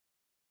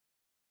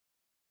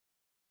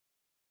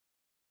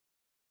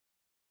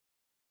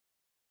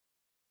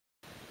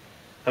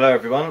Hello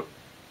everyone,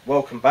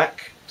 welcome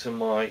back to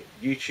my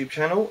YouTube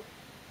channel,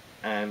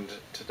 and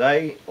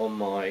today on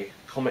my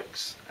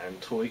comics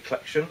and toy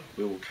collection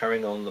we will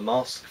carry on the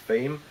mask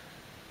theme,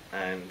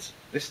 and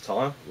this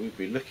time we'll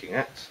be looking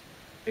at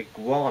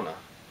Iguana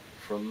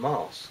from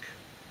M.A.S.K.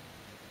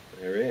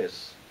 There he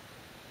is.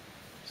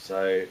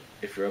 So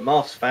if you're a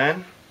M.A.S.K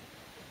fan,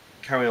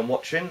 carry on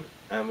watching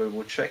and we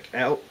will check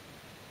out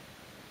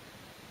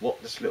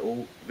what this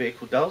little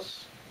vehicle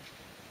does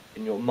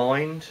in your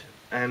mind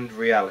and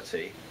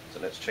reality. So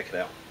let's check it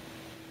out.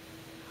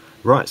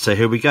 Right, so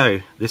here we go.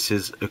 This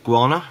is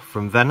Iguana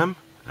from Venom,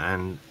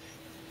 and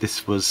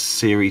this was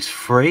series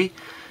 3,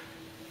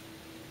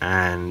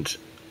 and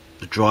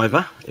the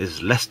driver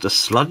is Lester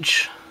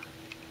Sludge.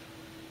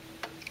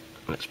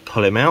 Let's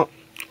pull him out,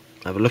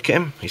 have a look at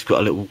him. He's got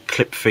a little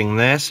clip thing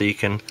there so you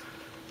can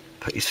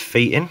put his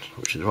feet in,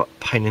 which is a right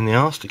pain in the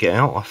arse to get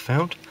out, I've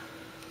found.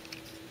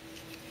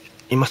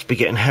 He must be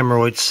getting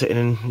hemorrhoids sitting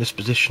in this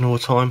position all the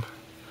time.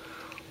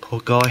 Poor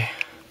guy.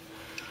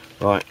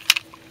 Right,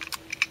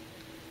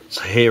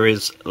 so here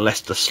is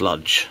Lester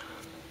Sludge.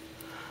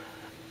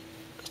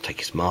 Let's take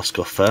his mask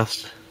off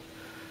first,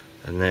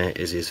 and there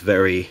is his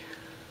very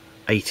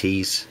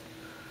 80s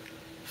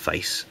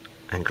face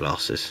and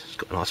glasses. He's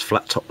got a nice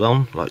flat top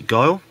on, like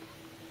Guile.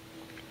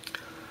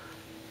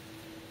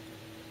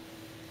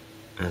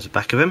 There's the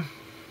back of him.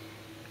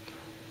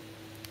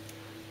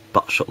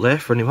 Butt shot there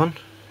for anyone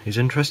who's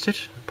interested.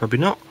 Probably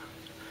not,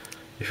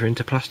 if you're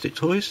into plastic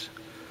toys.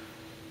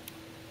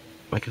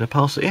 Making a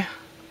pass at you.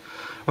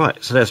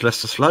 Right, so there's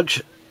Lester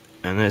Sludge,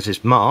 and there's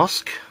his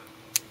mask,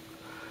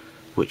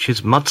 which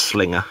is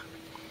Mudslinger,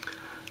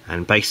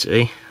 and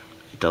basically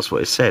it does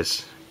what it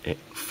says. It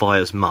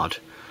fires mud,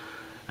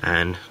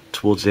 and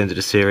towards the end of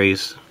the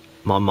series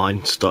my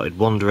mind started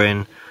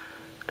wandering,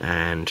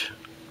 and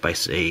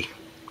basically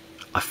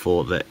I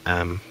thought that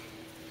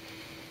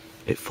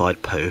it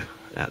fired poo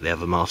at the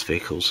other M.A.S.K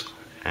vehicles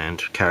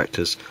and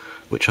characters,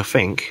 which I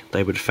think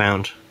they would have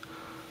found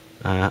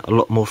a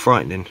lot more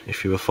frightening.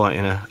 If you were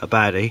fighting a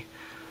baddie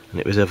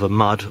and it was either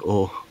mud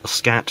or a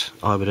scat,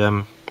 I would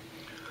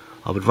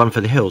run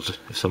for the hills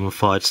if someone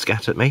fired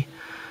scat at me.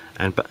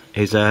 And but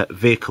his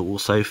vehicle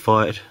also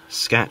fired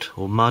scat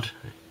or mud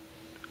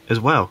as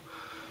well.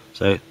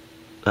 So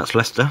that's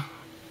Lester.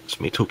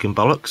 That's me talking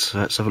bollocks.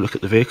 Let's have a look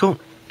at the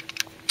vehicle.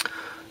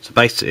 So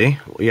basically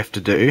what you have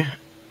to do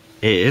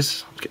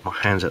is get my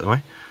hands out of the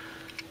way,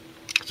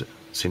 because it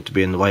seemed to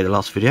be in the way the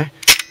last video.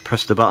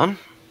 Press the button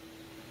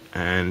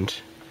and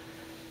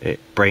it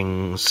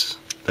brings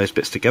those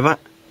bits together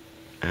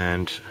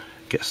and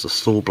gets the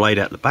saw blade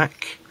out the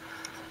back,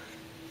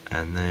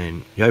 and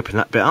then you open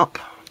that bit up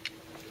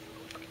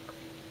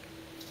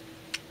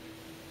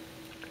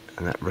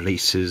and that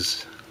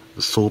releases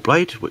the saw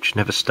blade, which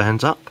never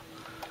stands up.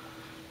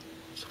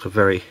 It's like a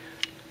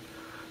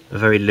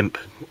very limp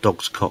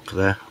dog's cock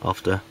there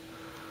after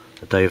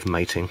a day of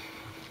mating.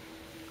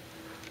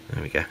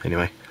 There we go.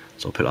 Anyway,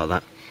 so I'll put it like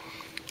that.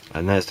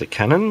 And there's the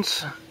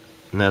cannons,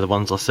 and they're the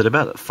ones I said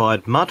about that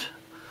fired mud.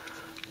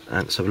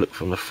 And let's have a look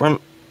from the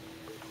front.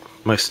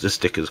 Most of the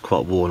stickers are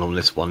quite worn on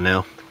this one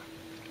now.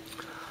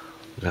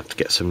 We'll have to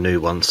get some new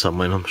ones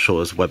somewhere. I'm sure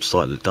there's a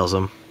website that does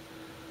them.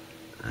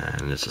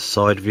 And there's a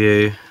side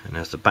view, and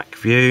there's the back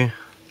view.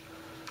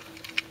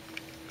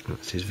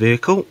 That's his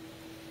vehicle.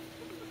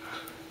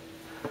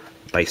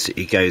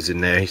 Basically goes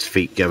in there, his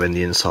feet go in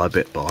the inside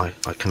bit, but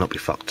I cannot be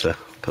fucked to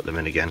put them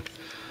in again.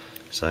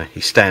 So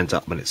he stands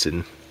up when it's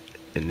in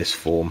this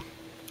form,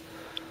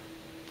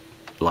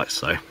 like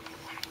so.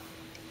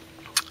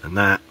 And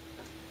that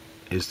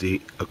is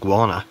the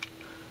Iguana,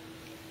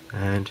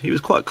 and he was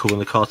quite cool in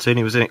the cartoon.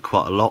 He was in it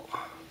quite a lot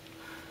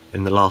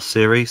in the last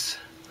series,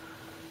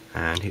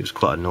 and he was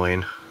quite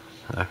annoying.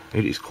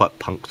 He's quite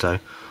punk though,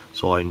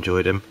 so I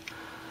enjoyed him.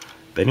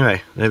 But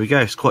anyway, there we go.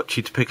 It's quite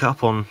cheap to pick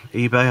up on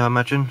eBay, I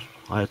imagine.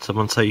 I had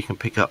someone say you can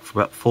pick up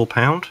for about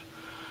 £4,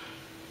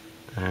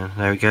 and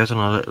there he goes on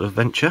a little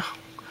adventure.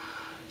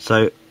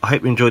 So I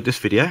hope you enjoyed this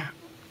video,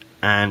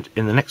 and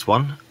in the next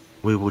one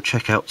we will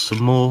check out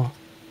some more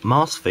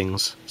M.A.S.K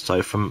things.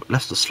 So from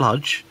Lester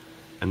Sludge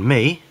and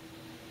me,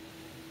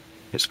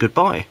 it's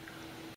goodbye.